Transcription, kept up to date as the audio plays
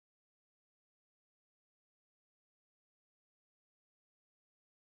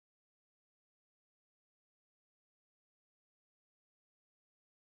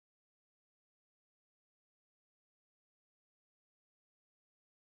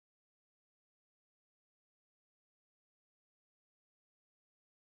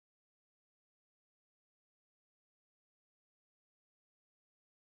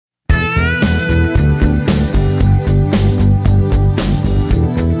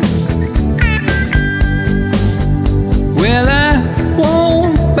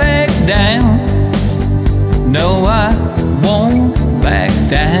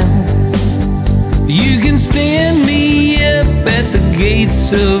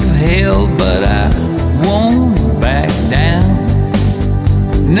of hell, but I won't back down.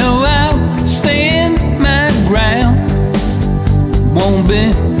 No, I'll stand my ground, won't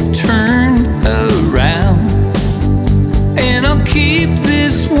be turned around, and I'll keep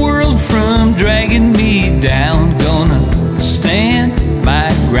this world from dragging me down. Gonna stand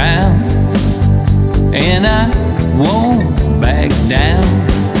my ground, and I won't back down.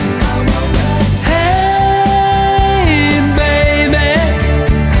 Hey, baby,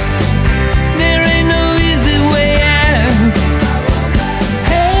 there ain't no easy way out.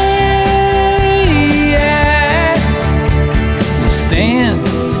 Hey, I will stand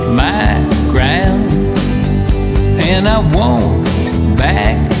my ground, and I won't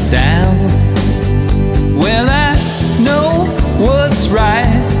back down. Well, I know what's right.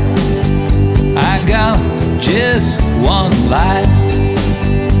 I got just one life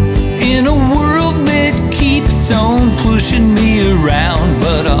in a world that keeps on pushing me around,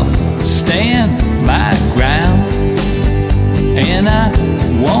 but I'll stand my ground, and I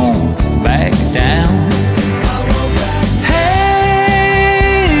won't back down.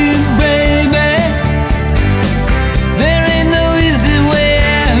 Hey, baby, there ain't no easy way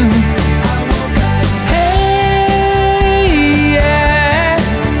out. Hey, I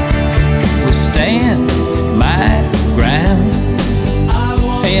will stand my ground,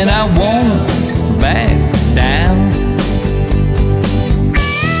 and I won't back down.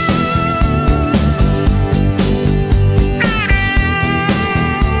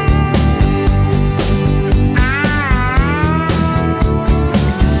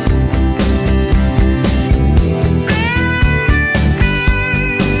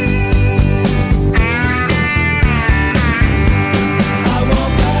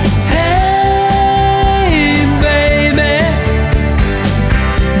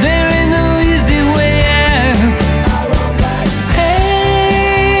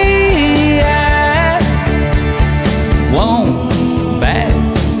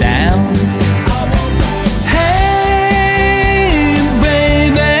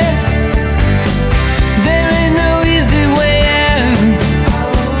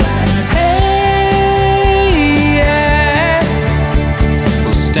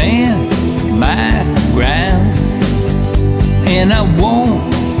 Stand my ground, and I won't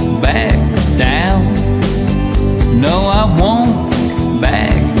back down. No, I won't